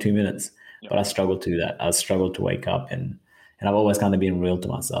 they're under 2 minutes. Yep. But I struggled to do that. I struggled to wake up, and I've always kind of been real to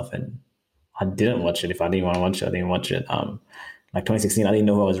myself, and I didn't watch it. If I didn't want to watch it, I didn't watch it. Like 2016, I didn't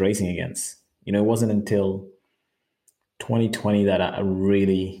know who I was racing against. It wasn't until 2020 that I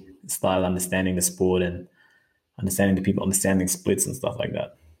really started understanding the sport and understanding the people, understanding splits and stuff like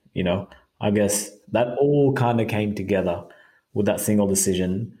that. I guess that all kind of came together with that single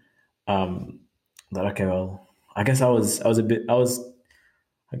decision. That, okay, well, I guess I was always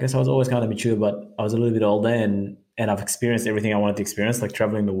kind of mature, but I was a little bit older, and I've experienced everything I wanted to experience, like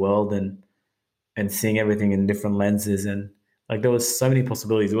traveling the world and seeing everything in different lenses, and like there was so many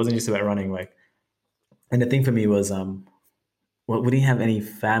possibilities. It wasn't just about running, like. And the thing for me was, we didn't have any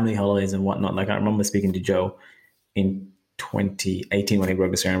family holidays and whatnot. Like, I remember speaking to Joe in 2018 when he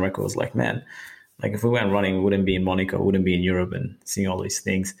broke the Australian record. I was like, man, like, if we weren't running, we wouldn't be in Monaco, we wouldn't be in Europe and seeing all these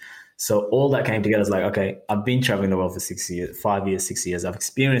things. So all that came together. It's like, okay, I've been traveling the world for 5 years, 6 years. I've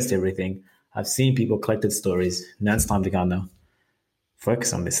experienced everything. I've seen people, collected stories. Now it's time to kind of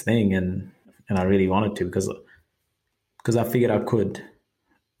focus on this thing. And I really wanted to, because I figured I could.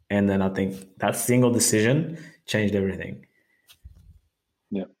 And then I think that single decision changed everything.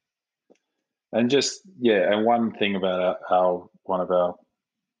 Yeah. And and one thing about one of our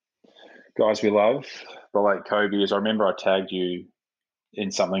guys we love, the late Kobe, is I remember I tagged you in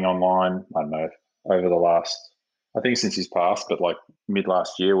something online, I don't know, over the last, I think since he's passed, but like mid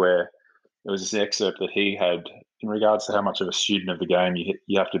last year, where there was this excerpt that he had in regards to how much of a student of the game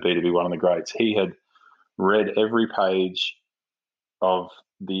you have to be one of the greats. He had read every page of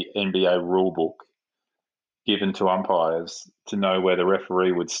the NBA rule book given to umpires to know where the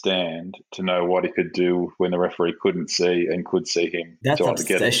referee would stand, to know what he could do when the referee couldn't see and could see him. That's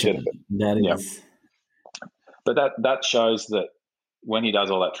obsession. That is. Yeah. But that shows that when he does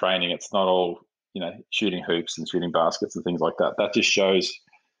all that training, it's not all, shooting hoops and shooting baskets and things like that. That just shows,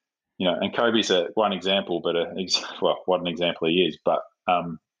 and Kobe's one example, but what an example he is, but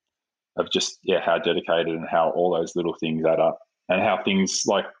of just, how dedicated and how all those little things add up, and how things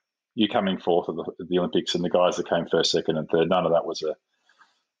like you coming fourth at the Olympics and the guys that came first, second, and third, none of that was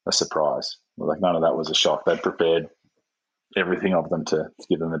a surprise. Like, none of that was a shock. They prepared everything of them to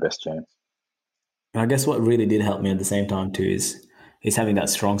give them the best chance. I guess what really did help me at the same time too is having that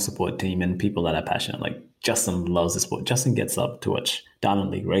strong support team and people that are passionate. Like, Justin loves the sport. Justin gets up to watch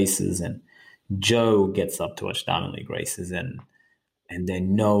Diamond League races, and Joe gets up to watch Diamond League races, and they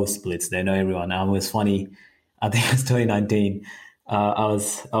know splits. They know everyone. Now, it was funny. I think it was 2019. I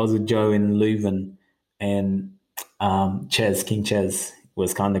was with Joe in Leuven, and King Ches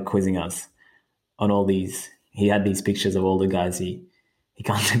was kind of quizzing us on all these. He had these pictures of all the guys he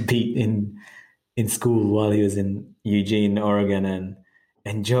kind of beat in school while he was in Eugene, Oregon,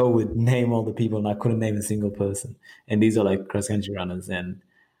 and Joe would name all the people, and I couldn't name a single person. And these are like cross country runners, and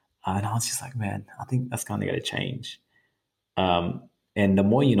I was just like, man, I think that's kind of got to change. And the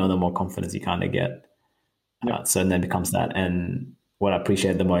more you know, the more confidence you kind of get. So then it becomes that. And what I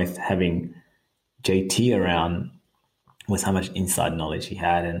appreciate the most having JT around was how much inside knowledge he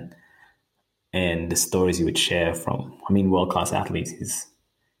had, and the stories he would share from, world-class athletes. He's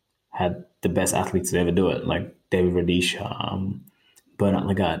had the best athletes to ever do it, like David Rudisha, Bernard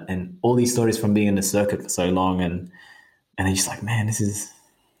Lagat, and all these stories from being in the circuit for so long. And he's just like, man, it's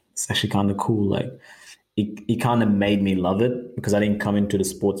actually kind of cool. Like, it kind of made me love it, because I didn't come into the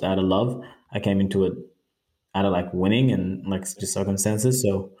sports out of love. I came into it out of like winning and like just circumstances.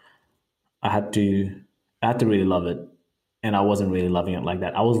 So I had to really love it. And I wasn't really loving it like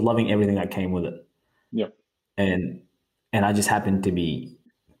that. I was loving everything that came with it. Yeah. And I just happened to be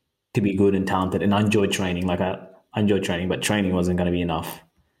good and talented, and I enjoyed training. Like I enjoyed training, but training wasn't going to be enough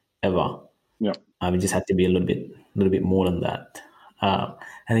ever. Yeah. It just had to be a little bit more than that.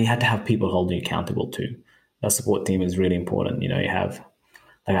 And you had to have people holding you accountable too. That support team is really important. You know, you have,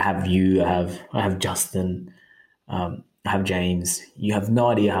 like, I have you, I have Justin, I have James. You have no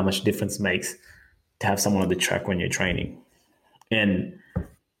idea how much difference it makes to have someone on the track when you're training. And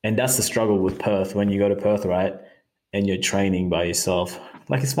that's the struggle with Perth. When you go to Perth, right, and you're training by yourself,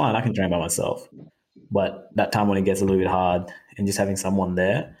 like, it's fine, I can train by myself. But that time when it gets a little bit hard, and just having someone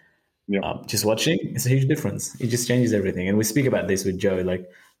there, just watching, it's a huge difference. It just changes everything. And we speak about this with Joe. Like,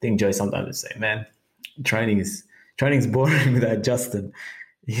 I think Joe sometimes would say, man, training is boring without Justin,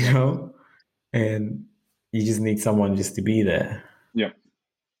 you know? And you just need someone just to be there. Yeah.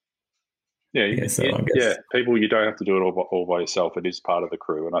 Yeah, people, you don't have to do it all by yourself. It is part of the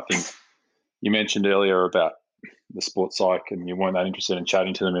crew. And I think you mentioned earlier about the sports psych, and you weren't that interested in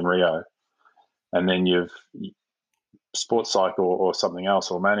chatting to them in Rio. And then you've sports psych or something else,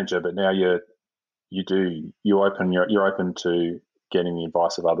 or manager, but now you're open to getting the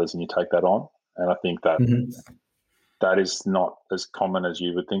advice of others, and you take that on. And I think that that is not as common as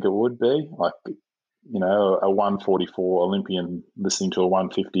you would think it would be. Like, you know, a 144 Olympian listening to a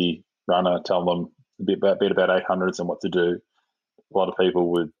 150 runner tell them a bit about 800s and what to do. A lot of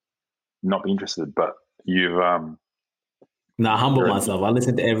people would not be interested, but you've I humble myself. I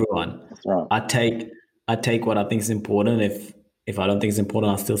listen to everyone. That's right. I take what I think is important. If I don't think it's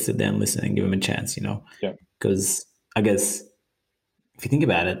important, I'll still sit there and listen and give them a chance, you know? Yeah. Because I guess if you think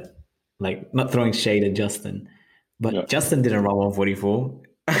about it, like, not throwing shade at Justin, but Justin didn't run 144.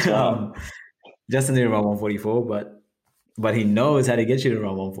 Justin didn't run 144, but he knows how to get you to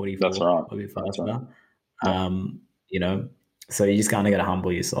run 144. That's right. A bit faster. Right. You know, so you just kind of got to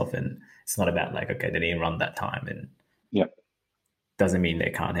humble yourself, and it's not about like, okay, they didn't run that time, and doesn't mean they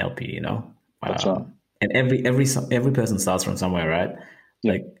can't help you, you know? That's right. And every person starts from somewhere, right?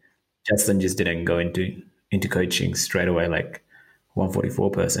 Yeah. Like, Justin just didn't go into coaching straight away like 144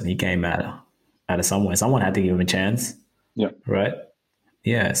 person. He came out of somewhere. Someone had to give him a chance. Yeah. Right?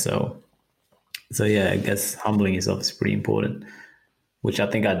 Yeah. So yeah, I guess humbling yourself is pretty important, which I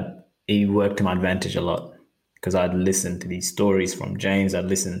think it worked to my advantage a lot, because I'd listen to these stories from James. I'd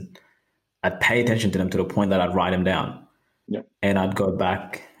pay attention to them to the point that I'd write them down. Yeah. And I'd go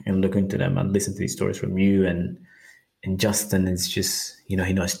back and look into them. I'd listen to these stories from you, and Justin is just, you know,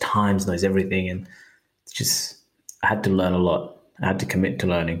 he knows times, knows everything. And it's just, I had to learn a lot. I had to commit to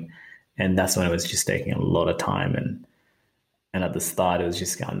learning. And that's when it was just taking a lot of time. And at the start, it was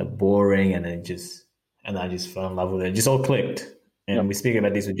just kind of boring. And I just fell in love with it. It just all clicked. And we speak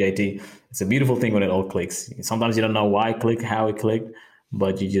about this with JT. It's a beautiful thing when it all clicks. Sometimes you don't know why it clicked, how it clicked,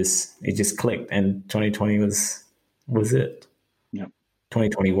 but it just clicked. And 2020 was it. Yeah.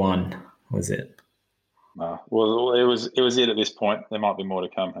 2021 was it. Well, it was it at this point. There might be more to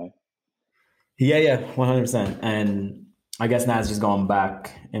come, hey? Yeah, 100%. And I guess now it's just going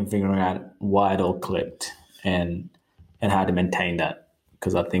back and figuring out why it all clicked and how to maintain that,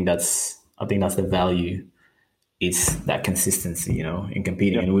 because I think that's the value, is that consistency, you know, in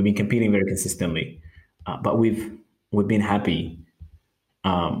competing. And we've been competing very consistently, but we've been happy,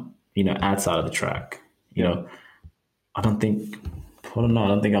 you know, outside of the track. You know, I don't think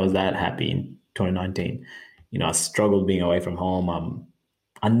I was that happy in 2019. You know, I struggled being away from home.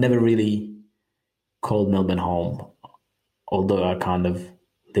 I never really called Melbourne home, although I kind of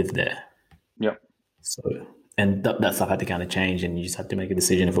lived there. Yeah. So, and that stuff had to kind of change, and you just had to make a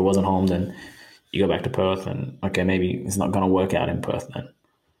decision. If it wasn't home, then you go back to Perth, and okay, maybe it's not going to work out in Perth then.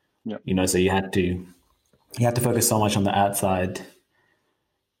 Yeah. You know, so you had to you have to focus so much on the outside,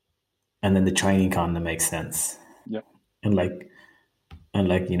 and then the training kind of makes sense. Yep. And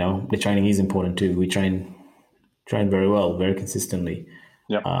the training is important too. We train very well, very consistently.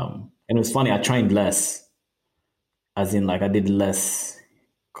 Yep. And it was funny. I trained less, as in I did less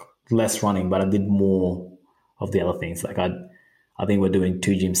running, but I did more of the other things. I think we're doing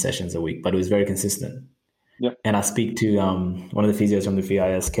 2 gym sessions a week, but it was very consistent. Yep. And I speak to one of the physios from the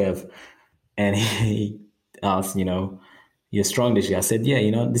VIS, Kev, and he asked, you're strong this year. I said,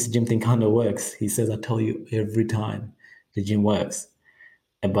 yeah, this gym thing kind of works. He says, I tell you every time the gym works.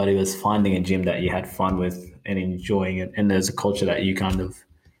 But it was finding a gym that you had fun with and enjoying it. And there's a culture that you kind of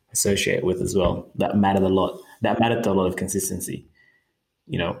associate with as well. That mattered a lot. That mattered to a lot of consistency.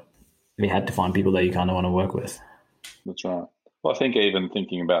 You had to find people that you kind of want to work with. That's right. Well, I think even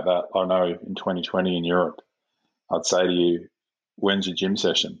thinking about that, I know in 2020 in Europe, I'd say to you, when's your gym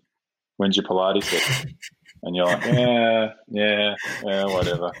session? When's your Pilates session? And you're like, yeah,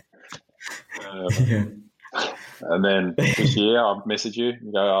 whatever. Yeah. And then this year I'll message you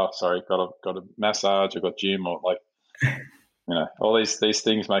and go, oh, sorry, got a massage, I got gym, or all these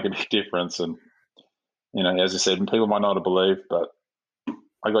things make a big difference. And, as I said, people might not have believed, but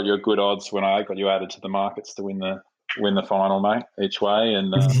I got you a good odds when I got you added to the markets to win the final, mate, each way.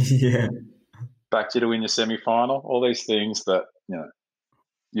 And backed you to win your semi-final, all these things that,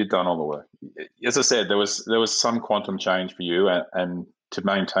 you've done all the work. As I said, there was some quantum change for you, and to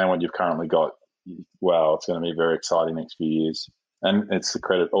maintain what you've currently got, wow, it's going to be very exciting next few years. And it's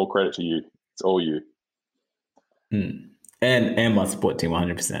all credit to you. It's all you. And my support team,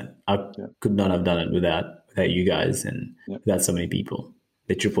 100%. I could not have done it without you guys and without so many people.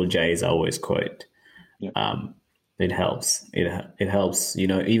 The Triple J's I always quote. It helps. It helps.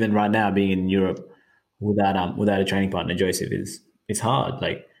 Even right now being in Europe without a training partner, Joseph, it's hard.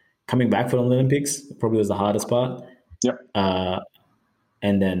 Coming back from the Olympics probably was the hardest part. Yep.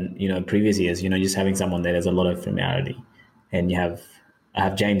 And then, previous years, just having someone there, there's a lot of familiarity. And I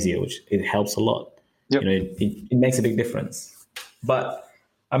have James here, which it helps a lot. Yep. It makes a big difference. But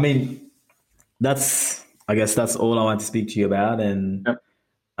I mean, I guess that's all I want to speak to you about. And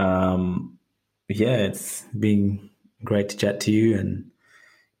it's been great to chat to you and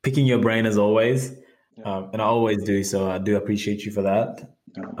picking your brain as always. And I always do. So I do appreciate you for that.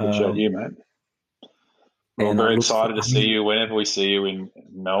 I appreciate you, mate. We're very excited to see you whenever we see you in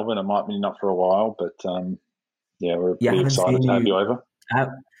Melbourne. It might be not for a while, but we're pretty excited to have you over. I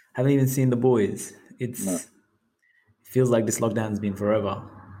haven't even seen the boys. It feels like this lockdown has been forever.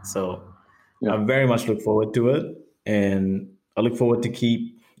 So I very much look forward to it, and I look forward to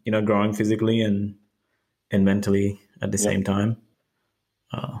keep growing physically and mentally at the same time.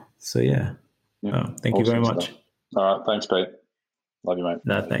 Thank you very much. Stuff. All right, thanks, Pete. Love you, mate.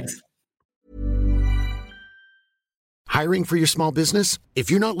 Thanks. Hiring for your small business?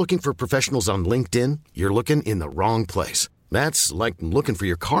 If you're not looking for professionals on LinkedIn, you're looking in the wrong place. That's like looking for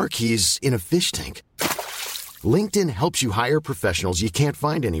your car keys in a fish tank. LinkedIn helps you hire professionals you can't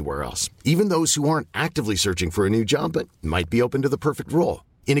find anywhere else, even those who aren't actively searching for a new job but might be open to the perfect role.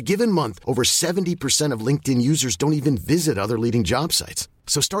 In a given month, over 70% of LinkedIn users don't even visit other leading job sites.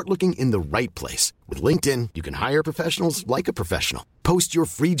 So start looking in the right place. With LinkedIn, you can hire professionals like a professional. Post your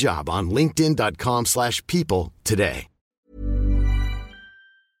free job on linkedin.com/people today.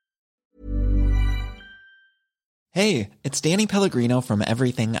 Hey, it's Danny Pellegrino from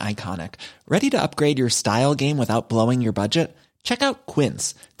Everything Iconic. Ready to upgrade your style game without blowing your budget? Check out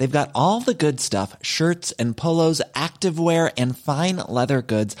Quince. They've got all the good stuff, shirts and polos, activewear, and fine leather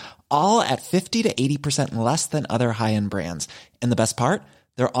goods, all at 50 to 80% less than other high-end brands. And the best part?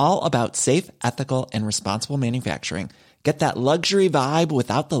 They're all about safe, ethical, and responsible manufacturing. Get that luxury vibe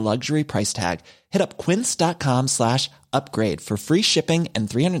without the luxury price tag. Hit up quince.com/upgrade for free shipping and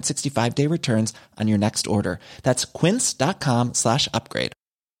 365-day returns on your next order. That's quince.com/upgrade.